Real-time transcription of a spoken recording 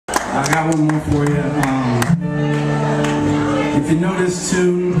I got one more for you. If you know this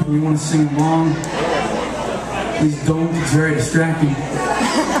tune and you want to sing along, please don't. It's very distracting.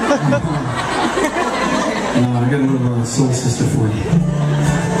 I got a little Soul Sister for you.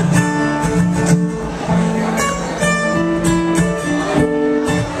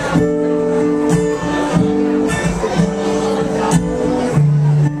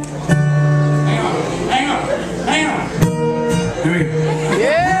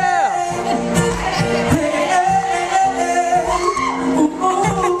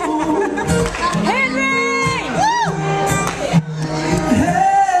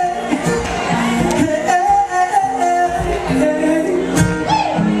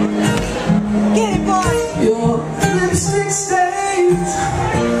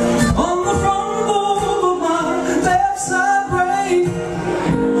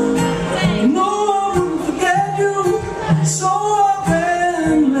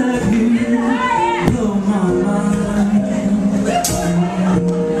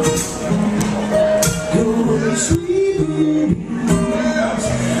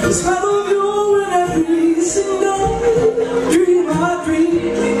 It's not of you when every single dream I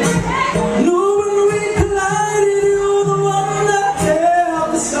dream. Know when we collided, you're the one that held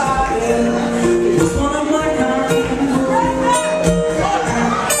beside it. Was one of my kind.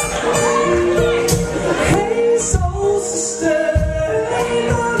 Hey, soul sister,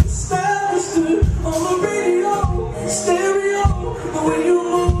 ain't understood on the radio, stereo, the way you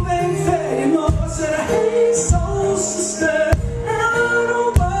move ain't fading. No, I said, hey, soul sister.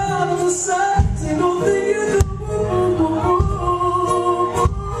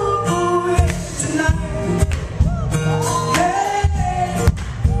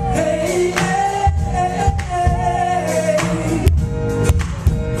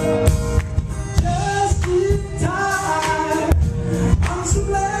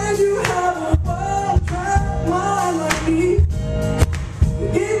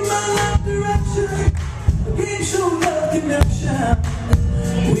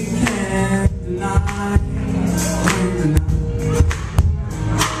 We can't deny,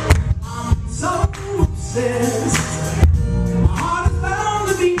 I'm so upset.